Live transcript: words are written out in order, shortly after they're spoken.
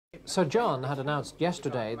Sir John had announced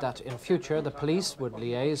yesterday that in future the police would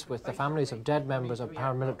liaise with the families of dead members of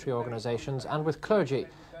paramilitary organisations and with clergy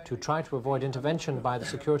to try to avoid intervention by the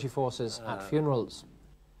security forces at funerals.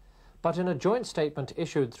 But in a joint statement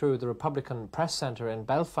issued through the Republican Press Centre in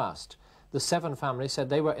Belfast, the 7 families said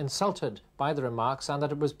they were insulted by the remarks and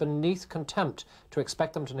that it was beneath contempt to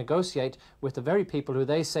expect them to negotiate with the very people who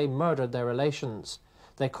they say murdered their relations.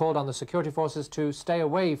 They called on the security forces to stay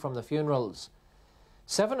away from the funerals.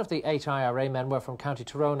 7 of the 8 IRA men were from County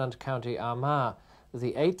Tyrone and County Armagh.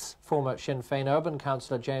 The 8th, former Sinn Féin urban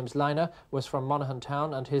councillor James Lynagh, was from Monaghan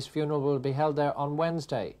Town, and his funeral will be held there on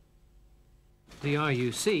Wednesday. The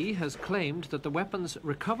RUC has claimed that the weapons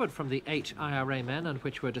recovered from the 8 IRA men and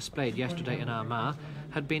which were displayed yesterday in Armagh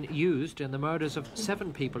had been used in the murders of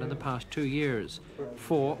 7 people in the past 2 years.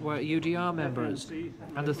 4 were UDR members,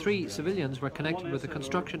 and the 3 civilians were connected with the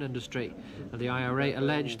construction industry, and the IRA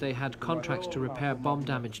alleged they had contracts to repair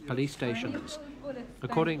bomb-damaged police stations.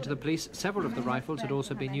 According to the police, several of the rifles had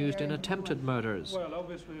also been used in attempted murders.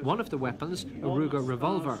 One of the weapons, a RUC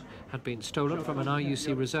revolver, had been stolen from an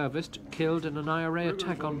RUC reservist killed in an IRA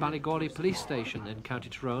attack on Ballygawley police station in County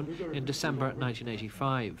Tyrone in December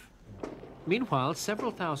 1985. Meanwhile,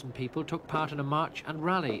 several thousand people took part in a march and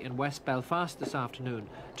rally in West Belfast this afternoon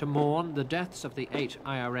to mourn the deaths of the 8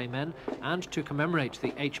 IRA men and to commemorate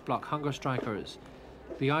the H-Block hunger strikers.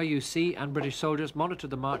 The RUC and British soldiers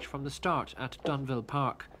monitored the march from the start at Dunville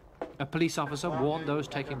Park. A police officer warned those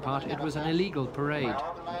taking part it was an illegal parade.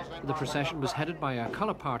 The procession was headed by a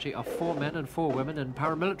colour party of 4 men and 4 women in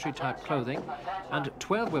paramilitary-type clothing and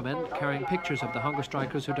 12 women carrying pictures of the hunger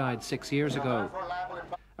strikers who died 6 years ago.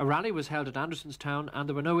 A rally was held at Andersonstown and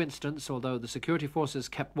there were no incidents, although the security forces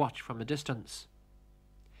kept watch from a distance.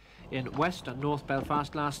 In West and North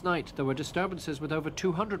Belfast last night, there were disturbances with over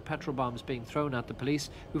 200 petrol bombs being thrown at the police,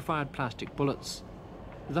 who fired plastic bullets.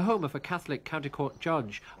 The home of a Catholic County Court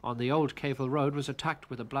judge on the Old Cavill Road was attacked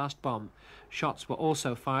with a blast bomb. Shots were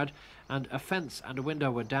also fired, and a fence and a window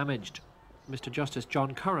were damaged. Mr. Justice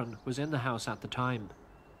John Curran was in the house at the time.